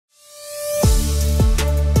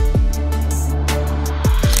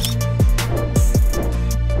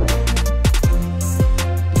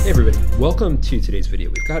Welcome to today's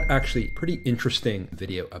video. We've got actually a pretty interesting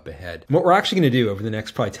video up ahead. And what we're actually going to do over the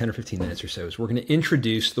next probably 10 or 15 minutes or so is we're going to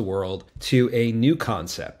introduce the world to a new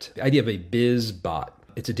concept, the idea of a Biz Bot.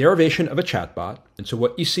 It's a derivation of a chatbot. And so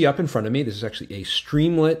what you see up in front of me, this is actually a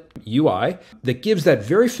Streamlit UI that gives that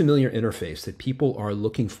very familiar interface that people are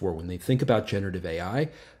looking for when they think about generative AI,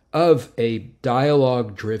 of a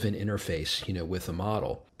dialogue-driven interface, with a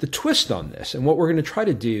model. The twist on this, and what we're going to try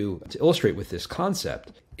to do to illustrate with this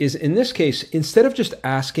concept, is in this case, instead of just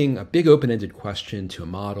asking a big open-ended question to a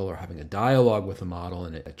model or having a dialogue with a model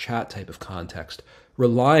in a chat type of context,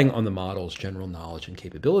 relying on the model's general knowledge and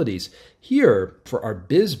capabilities, here for our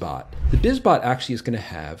BizBot, the BizBot actually is going to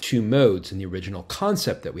have two modes in the original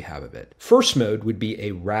concept that we have of it. First mode would be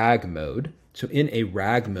a RAG mode. So in a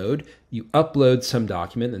RAG mode, you upload some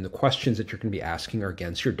document and the questions that you're going to be asking are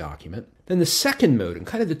against your document. Then the second mode, and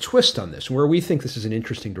kind of the twist on this, where we think this is an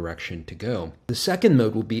interesting direction to go, the second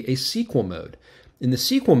mode will be a SQL mode. In the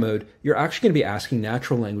SQL mode, you're actually going to be asking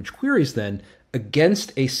natural language queries then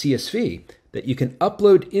against a CSV that you can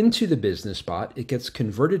upload into the business bot. It gets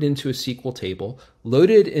converted into a SQL table,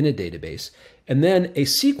 loaded in a database, and then a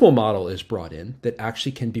SQL model is brought in that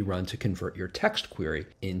actually can be run to convert your text query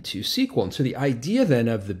into SQL. And so the idea then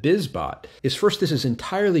of the BizBot is, first, this is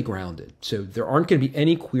entirely grounded. So there aren't going to be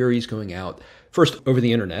any queries going out first over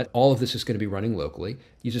the internet. All of this is going to be running locally.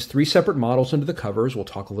 Uses 3 separate models under the covers. We'll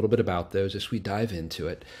talk a little bit about those as we dive into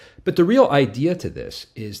it. But the real idea to this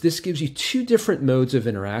is this gives you 2 different modes of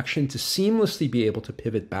interaction to seamlessly be able to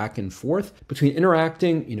pivot back and forth between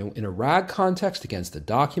interacting, in a RAG context against a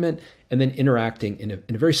document, and then interacting in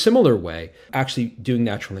a very similar way, actually doing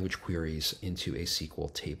natural language queries into a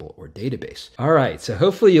SQL table or database. All right, so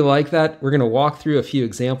hopefully you like that. We're going to walk through a few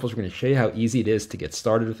examples. We're going to show you how easy it is to get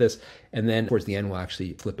started with this. And then towards the end, we'll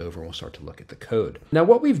actually flip over and we'll start to look at the code. Now,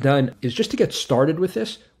 what we've done is, just to get started with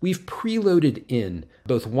this, we've preloaded in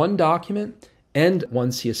both one document and one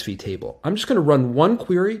CSV table. I'm just going to run one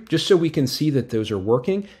query just so we can see that those are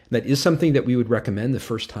working. That is something that we would recommend the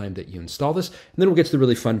first time that you install this. And then we'll get to the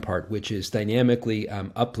really fun part, which is dynamically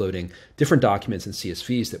uploading different documents and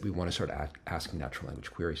CSVs that we want to start asking natural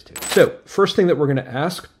language queries to. So first thing that we're going to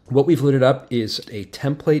ask, what we've loaded up is a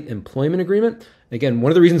template employment agreement. Again,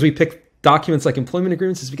 one of the reasons we picked documents like employment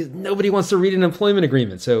agreements is because nobody wants to read an employment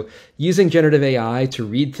agreement. So using generative AI to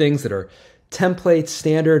read things that are templates,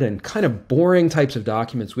 standard, and kind of boring types of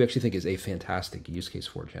documents, we actually think is a fantastic use case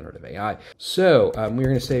for generative AI. So we're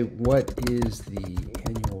going to say, what is the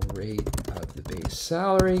annual rate of the base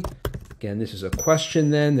salary? Again, this is a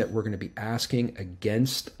question then that we're going to be asking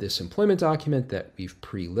against this employment document that we've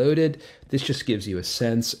preloaded. This just gives you a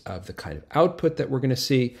sense of the kind of output that we're going to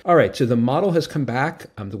see. All right, so the model has come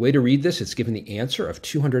back. The way to read this, it's given the answer of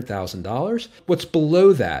 $200,000. What's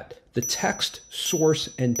below that, the text, source,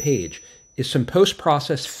 and page, is some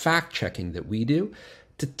post-process fact-checking that we do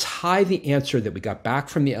to tie the answer that we got back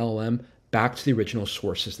from the LLM back to the original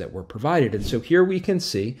sources that were provided. And so here we can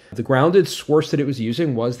see the grounded source that it was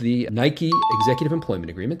using was the Nike Executive Employment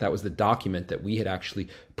Agreement. That was the document that we had actually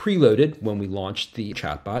preloaded when we launched the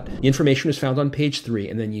chatbot. The information is found on page 3,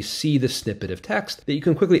 and then you see the snippet of text that you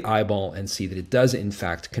can quickly eyeball and see that it does in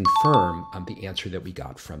fact confirm the answer that we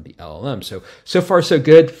got from the LLM. So far so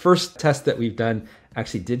good. First test that we've done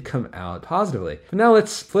actually did come out positively. But now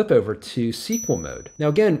let's flip over to SQL mode. Now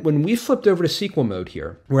again, when we flipped over to SQL mode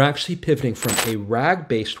here, we're actually pivoting from a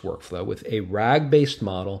RAG-based workflow with a RAG-based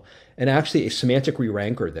model and actually a semantic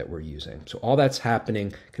re-ranker that we're using. So all that's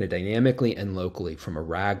happening kind of dynamically and locally from a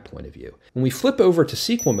RAG point of view. When we flip over to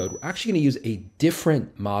SQL mode, we're actually going to use a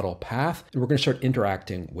different model path, and we're going to start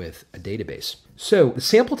interacting with a database. So the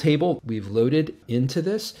sample table we've loaded into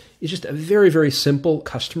this is just a very, very simple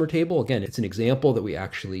customer table. Again, it's an example that we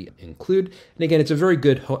actually include. And again, it's a very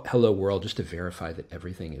good hello world just to verify that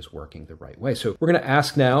everything is working the right way. So we're going to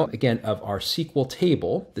ask now, again, of our SQL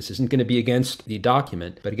table. This isn't going to be against the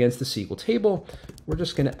document, but against the SQL table, we're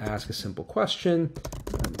just going to ask a simple question.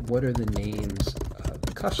 What are the names of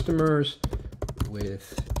the customers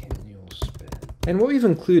with annual spend? And what we've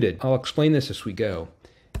included, I'll explain this as we go,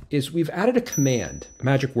 is we've added a command, a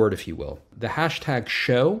magic word, if you will, the hashtag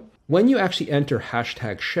show. When you actually enter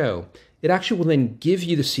hashtag show, it actually will then give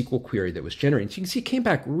you the SQL query that was generated. So you can see it came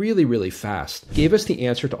back really, really fast. Gave us the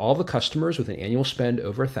answer to all the customers with an annual spend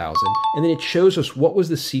over 1,000. And then it shows us what was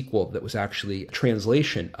the SQL that was actually a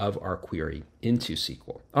translation of our query into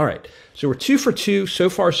SQL. All right, so we're 2 for 2. So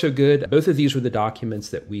far, so good. Both of these were the documents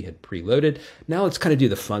that we had preloaded. Now let's kind of do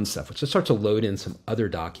the fun stuff. Let's just start to load in some other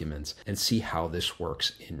documents and see how this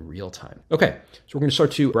works in real time. Okay, so we're going to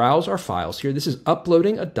start to browse our files here. This is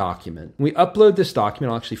uploading a document. When we upload this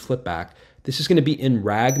document, I'll actually flip back. This is going to be in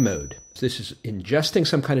RAG mode. So this is ingesting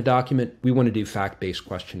some kind of document. We want to do fact-based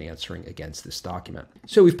question answering against this document.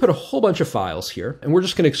 So we've put a whole bunch of files here, and we're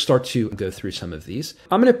just going to start to go through some of these.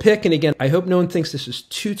 I'm going to pick, and again, I hope no one thinks this is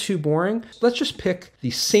too boring. Let's just pick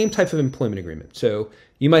the same type of employment agreement. So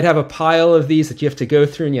you might have a pile of these that you have to go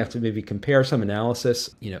through, and you have to maybe compare some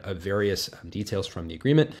analysis, of various details from the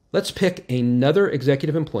agreement. Let's pick another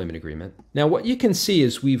executive employment agreement. Now, what you can see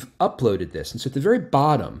is we've uploaded this. And so at the very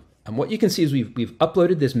bottom, what you can see is we've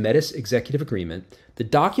uploaded this Metis executive agreement. The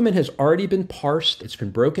document has already been parsed. It's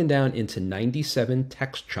been broken down into 97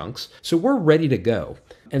 text chunks. So we're ready to go.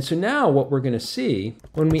 And so now what we're going to see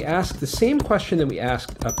when we ask the same question that we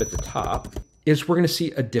asked up at the top is we're going to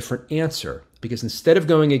see a different answer, because instead of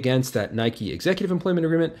going against that Nike executive employment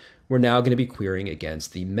agreement, we're now going to be querying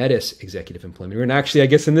against the Metis executive employment agreement. Actually, I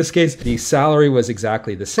guess in this case, the salary was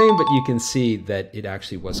exactly the same, but you can see that it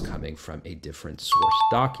actually was coming from a different source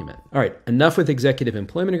document. All right, enough with executive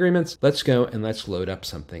employment agreements. Let's go and let's load up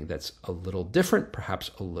something that's a little different,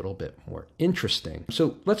 perhaps a little bit more interesting.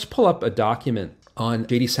 So let's pull up a document on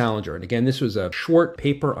J.D. Salinger. And again, this was a short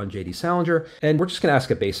paper on J.D. Salinger. And we're just going to ask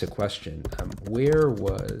a basic question. Where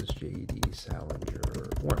was J.D. Salinger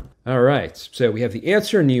born? All right. So we have the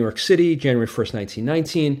answer, New York City, January 1st,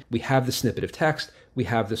 1919. We have the snippet of text. We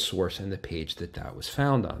have the source and the page that was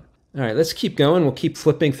found on. All right, let's keep going. We'll keep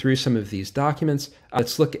flipping through some of these documents.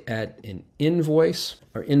 Let's look at an invoice.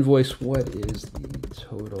 Our invoice, what is the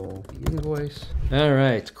total invoice? All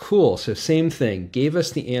right, cool. So same thing, gave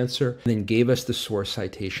us the answer, then gave us the source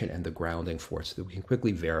citation and the grounding for it so that we can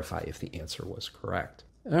quickly verify if the answer was correct.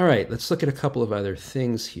 All right, let's look at a couple of other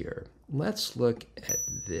things here. Let's look at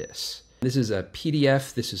this. This is a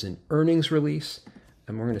PDF. This is an earnings release.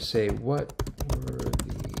 And we're going to say, what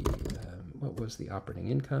was the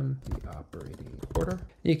operating income, the operating quarter?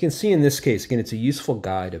 You can see in this case, again, it's a useful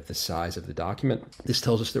guide of the size of the document. This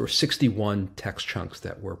tells us there were 61 text chunks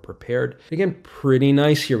that were prepared. Again, pretty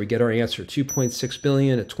nice here. We get our answer, 2.6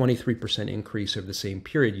 billion, a 23% increase over the same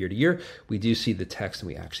period year to year. We do see the text and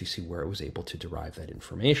we actually see where it was able to derive that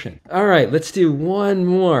information. All right, let's do one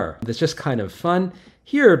more. That's just kind of fun.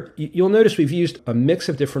 Here, you'll notice we've used a mix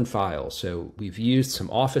of different files. So we've used some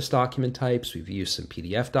Office document types. We've used some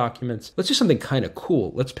PDF documents. Let's do something kind of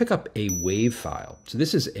cool. Let's pick up a WAV file. So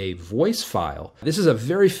this is a voice file. This is a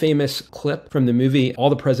very famous clip from the movie All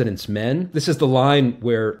the President's Men. This is the line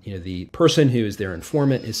where the person who is their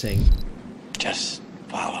informant is saying, just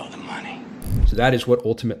follow the money. So that is what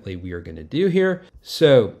ultimately we are going to do here.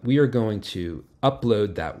 So we are going to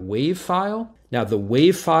upload that WAV file. Now the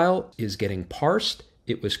WAV file is getting parsed.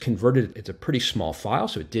 It was converted, it's a pretty small file,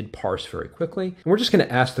 so it did parse very quickly. And we're just going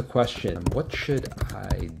to ask the question, what should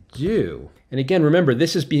I do? And again, remember,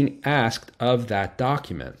 this is being asked of that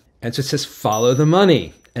document. And so it says, follow the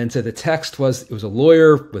money. And so the text was, it was a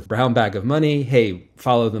lawyer with a brown bag of money. Hey,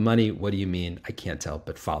 follow the money. What do you mean? I can't tell,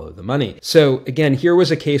 but follow the money. So again, here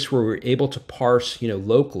was a case where we were able to parse,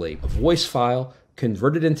 locally a voice file,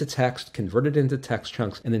 convert it into text, convert it into text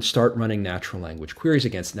chunks, and then start running natural language queries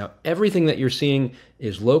against it. Now, everything that you're seeing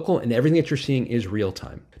is local and everything that you're seeing is real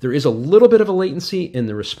time. There is a little bit of a latency in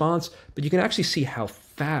the response, but you can actually see how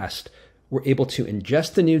fast we're able to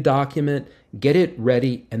ingest the new document, get it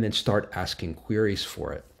ready, and then start asking queries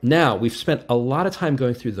for it. Now, we've spent a lot of time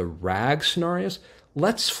going through the RAG scenarios.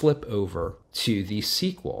 Let's flip over to the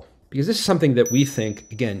SQL. Because this is something that we think,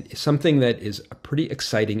 again, is something that is a pretty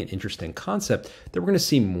exciting and interesting concept that we're going to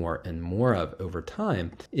see more and more of over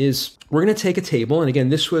time, is we're going to take a table. And again,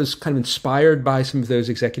 this was kind of inspired by some of those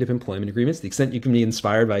executive employment agreements, the extent you can be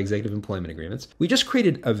inspired by executive employment agreements. We just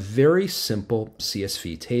created a very simple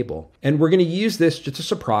CSV table. And we're going to use this just as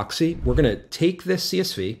a proxy. We're going to take this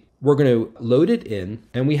CSV, we're going to load it in,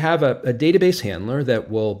 and we have a database handler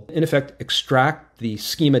that will, in effect, extract the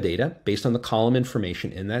schema data based on the column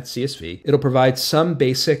information in that CSV. It'll provide some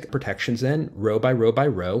basic protections then, row by row by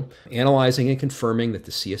row, analyzing and confirming that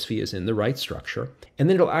the CSV is in the right structure. And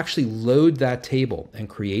then it'll actually load that table and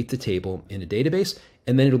create the table in a database.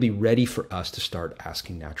 And then it'll be ready for us to start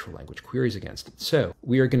asking natural language queries against it. So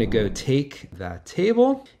we are going to go take that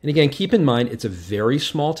table. And again, keep in mind, it's a very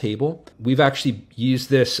small table. We've actually used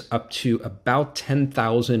this up to about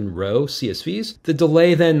 10,000 row CSVs. The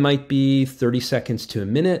delay then might be 30 seconds to a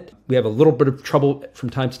minute. We have a little bit of trouble from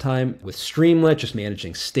time to time with Streamlit, just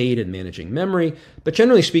managing state and managing memory. But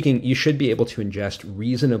generally speaking, you should be able to ingest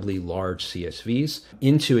reasonably large CSVs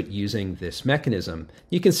into it using this mechanism.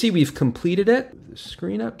 You can see we've completed it. The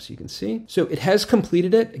screen up so you can see. So it has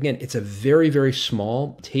completed it. Again, it's a very, very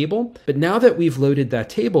small table. But now that we've loaded that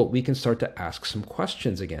table, we can start to ask some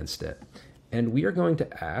questions against it. And we are going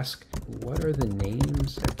to ask, what are the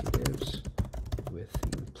names, executives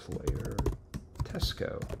with the employer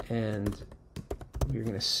Tesco. And you're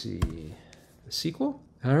going to see the sequel.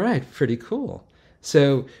 All right, pretty cool.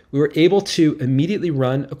 So we were able to immediately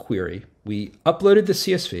run a query. We uploaded the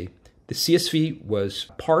CSV. The CSV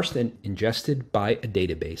was parsed and ingested by a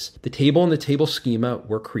database. The table and the table schema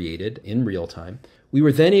were created in real time. We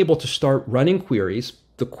were then able to start running queries.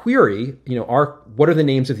 The query, what are the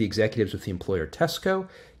names of the executives with the employer Tesco,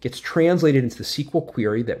 gets translated into the SQL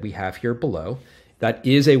query that we have here below. That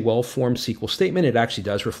is a well-formed SQL statement. It actually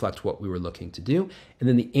does reflect what we were looking to do. And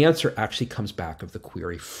then the answer actually comes back of the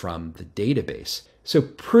query from the database. So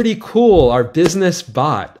pretty cool, our business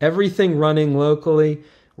bot, everything running locally.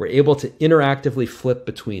 We're able to interactively flip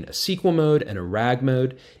between a SQL mode and a RAG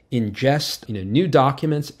mode, ingest new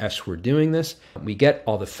documents as we're doing this. We get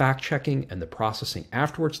all the fact checking and the processing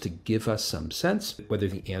afterwards to give us some sense whether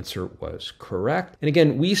the answer was correct. And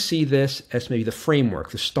again, we see this as maybe the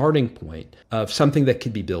framework, the starting point of something that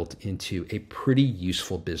could be built into a pretty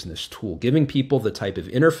useful business tool, giving people the type of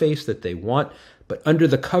interface that they want, but under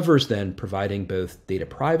the covers then providing both data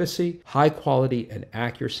privacy, high quality and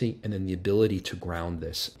accuracy, and then the ability to ground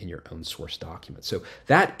this in your own source document. So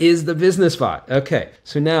that is the business bot. Okay,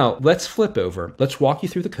 so now let's flip over. Let's walk you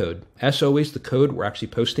through the code. As always, the code we're actually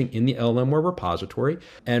posting in the LLMware repository,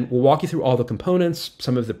 and we'll walk you through all the components,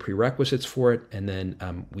 some of the prerequisites for it, and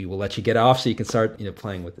then we will let you get off so you can start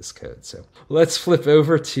playing with this code. So let's flip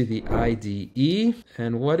over to the IDE,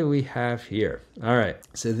 and what do we have here? All right,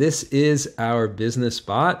 so this is our business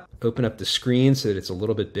bot. Open up the screen so that it's a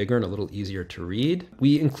little bit bigger and a little easier to read.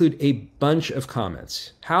 We include a bunch of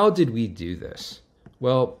comments. How did we do this?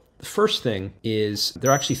 Well, the first thing is there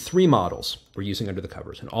are actually 3 models we're using under the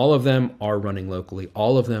covers, and all of them are running locally.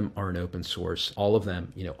 All of them are in open source. All of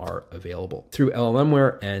them, are available through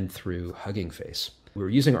LLMware and through Hugging Face. We're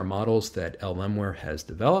using our models that LLMware has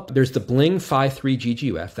developed. There's the Bling Phi3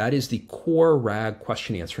 GGUF. That is the core RAG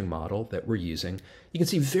question answering model that we're using. You can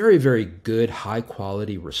see very, very good, high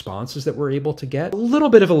quality responses that we're able to get. A little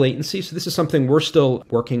bit of a latency, so this is something we're still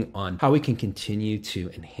working on, how we can continue to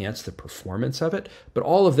enhance the performance of it. But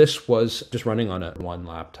all of this was just running on one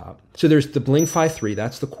laptop. So there's the Bling Phi3,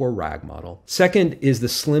 that's the core RAG model. Second is the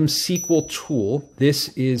Slim SQL tool. This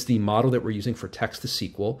is the model that we're using for text to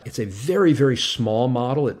SQL. It's a very, very small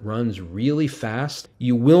model. It runs really fast.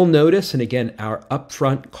 You will notice, and again, our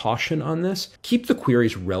upfront caution on this, keep the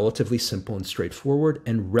queries relatively simple and straightforward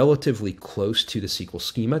and relatively close to the SQL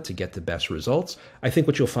schema to get the best results. I think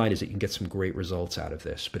what you'll find is that you can get some great results out of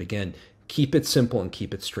this. But again, keep it simple and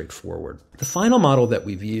keep it straightforward. The final model that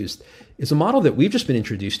we've used is a model that we've just been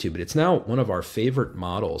introduced to, but it's now one of our favorite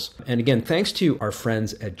models. And again, thanks to our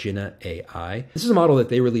friends at Jinna AI, this is a model that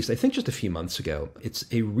they released, I think, just a few months ago. It's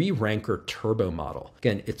a re-ranker turbo model.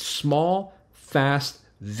 Again, it's small, fast,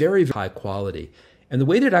 very high quality. And the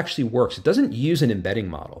way that it actually works, it doesn't use an embedding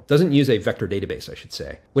model. It doesn't use a vector database, I should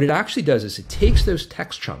say. What it actually does is it takes those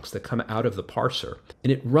text chunks that come out of the parser and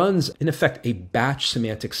it runs, in effect, a batch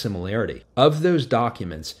semantic similarity of those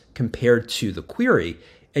documents compared to the query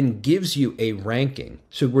and gives you a ranking.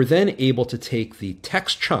 So we're then able to take the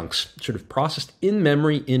text chunks sort of processed in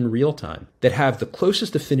memory in real time that have the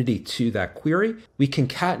closest affinity to that query. We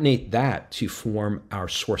concatenate that to form our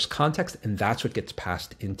source context, and that's what gets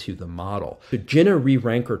passed into the model. So Jinna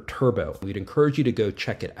Re-Ranker Turbo, we'd encourage you to go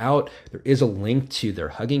check it out. There is a link to their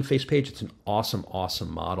Hugging Face page. It's an awesome,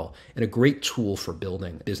 awesome model and a great tool for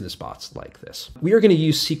building business bots like this. We are going to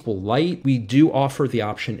use SQLite. We do offer the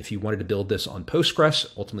option if you wanted to build this on Postgres,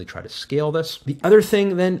 ultimately try to scale this. The other thing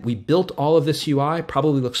then, we built all of this UI,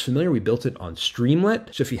 probably looks familiar. We built it on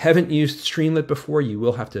Streamlit. So if you haven't used Streamlit before, you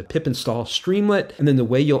will have to pip install Streamlit. And then the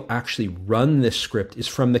way you'll actually run this script is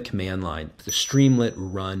from the command line, the Streamlit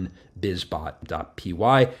run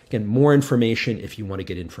bizbot.py. Again, more information if you want to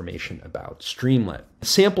get information about Streamlit.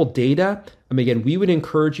 Sample data. Again, we would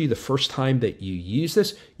encourage you the first time that you use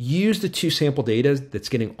this, use the 2 sample data that's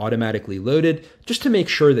getting automatically loaded just to make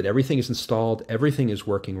sure that everything is installed, everything is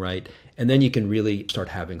working right, and then you can really start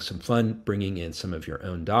having some fun bringing in some of your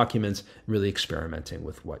own documents, really experimenting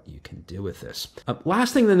with what you can do with this.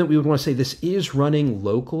 Last thing then that we would want to say, this is running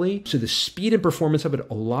locally, so the speed and performance of it,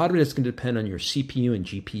 a lot of it is going to depend on your CPU and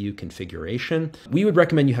GPU configuration. We would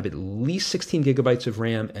recommend you have at least 16 gigabytes of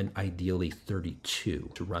RAM and ideally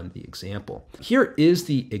 32 to run the example. Here is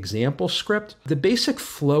the example script. The basic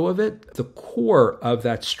flow of it, the core of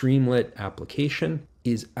that Streamlit application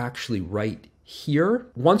is actually right here.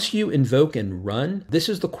 Once you invoke and run, this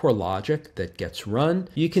is the core logic that gets run.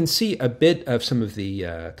 You can see a bit of some of the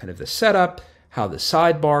kind of the setup, how the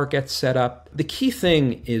sidebar gets set up. The key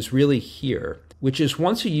thing is really here which is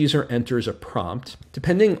once a user enters a prompt,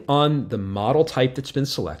 depending on the model type that's been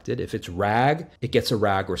selected, if it's RAG, it gets a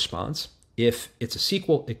RAG response. If it's a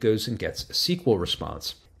SQL, it goes and gets a SQL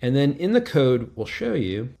response. And then in the code, we'll show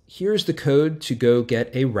you, here's the code to go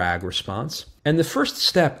get a RAG response. And the first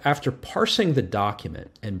step after parsing the document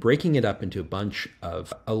and breaking it up into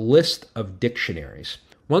a list of dictionaries,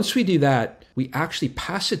 once we do that, we actually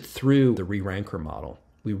pass it through the re-ranker model.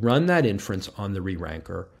 We run that inference on the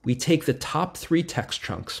re-ranker. We take the top 3 text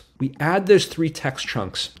chunks. We add those 3 text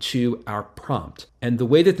chunks to our prompt. And the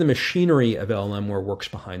way that the machinery of LLMware works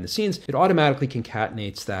behind the scenes, it automatically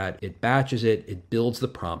concatenates that, it batches it, it builds the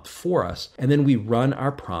prompt for us. And then we run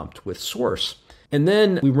our prompt with source. And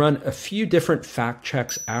then we run a few different fact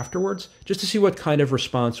checks afterwards just to see what kind of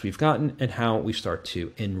response we've gotten and how we start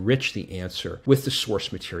to enrich the answer with the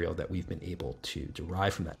source material that we've been able to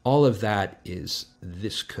derive from that. All of that is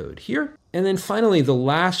this code here. And then finally, the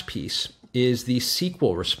last piece is the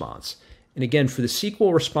SQL response. And again, for the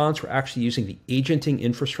SQL response, we're actually using the agenting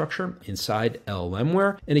infrastructure inside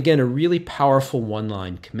LLMware. And again, a really powerful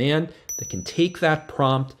one-line command that can take that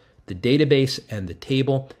prompt, the database, and the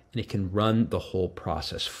table, and it can run the whole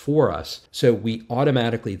process for us. So we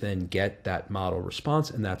automatically then get that model response,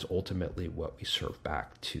 and that's ultimately what we serve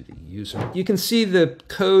back to the user. You can see the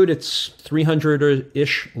code, it's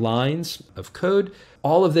 300-ish lines of code.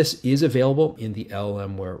 All of this is available in the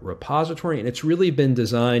LLMware repository, and it's really been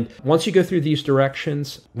designed, once you go through these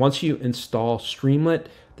directions, once you install Streamlit,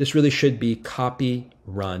 this really should be copy,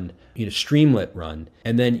 run, Streamlit run,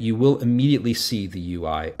 and then you will immediately see the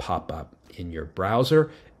UI pop up in your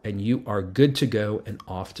browser, and you are good to go and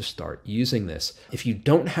off to start using this. If you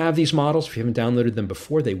don't have these models, if you haven't downloaded them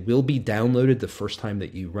before, they will be downloaded the first time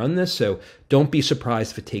that you run this. So don't be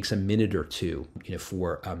surprised if it takes a minute or two,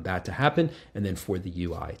 for that to happen and then for the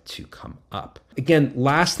UI to come up. Again,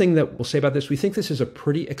 last thing that we'll say about this, we think this is a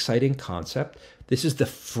pretty exciting concept. This is the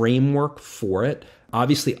framework for it.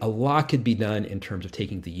 Obviously, a lot could be done in terms of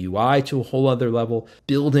taking the UI to a whole other level,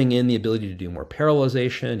 building in the ability to do more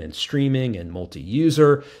parallelization and streaming and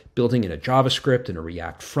multi-user, building in a JavaScript and a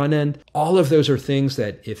React front end. All of those are things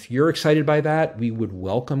that if you're excited by that, we would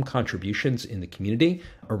welcome contributions in the community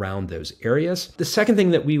around those areas. The second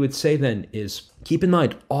thing that we would say then is keep in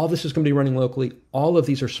mind, all this is going to be running locally. All of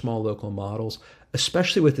these are small local models,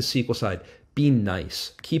 especially with the SQL side. Be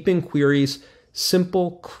nice. Keeping queries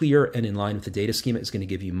simple, clear, and in line with the data schema is going to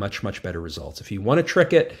give you much, much better results. If you want to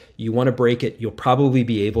trick it, you want to break it, you'll probably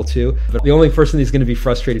be able to. But the only person who's going to be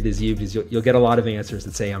frustrated is you, because you'll get a lot of answers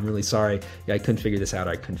that say, I'm really sorry, I couldn't figure this out,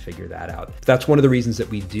 I couldn't figure that out. That's one of the reasons that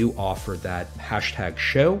we do offer that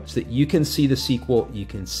 #show, so that you can see the SQL, you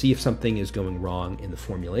can see if something is going wrong in the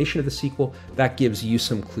formulation of the SQL. That gives you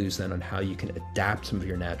some clues then on how you can adapt some of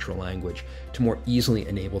your natural language to more easily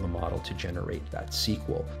enable the model to generate that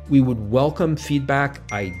SQL. We would welcome feedback,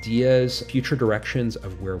 ideas, future directions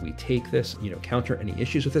of where we take this, counter any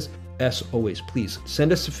issues with this. As always, please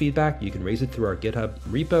send us some feedback. You can raise it through our GitHub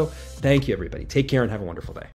repo. Thank you, everybody. Take care and have a wonderful day.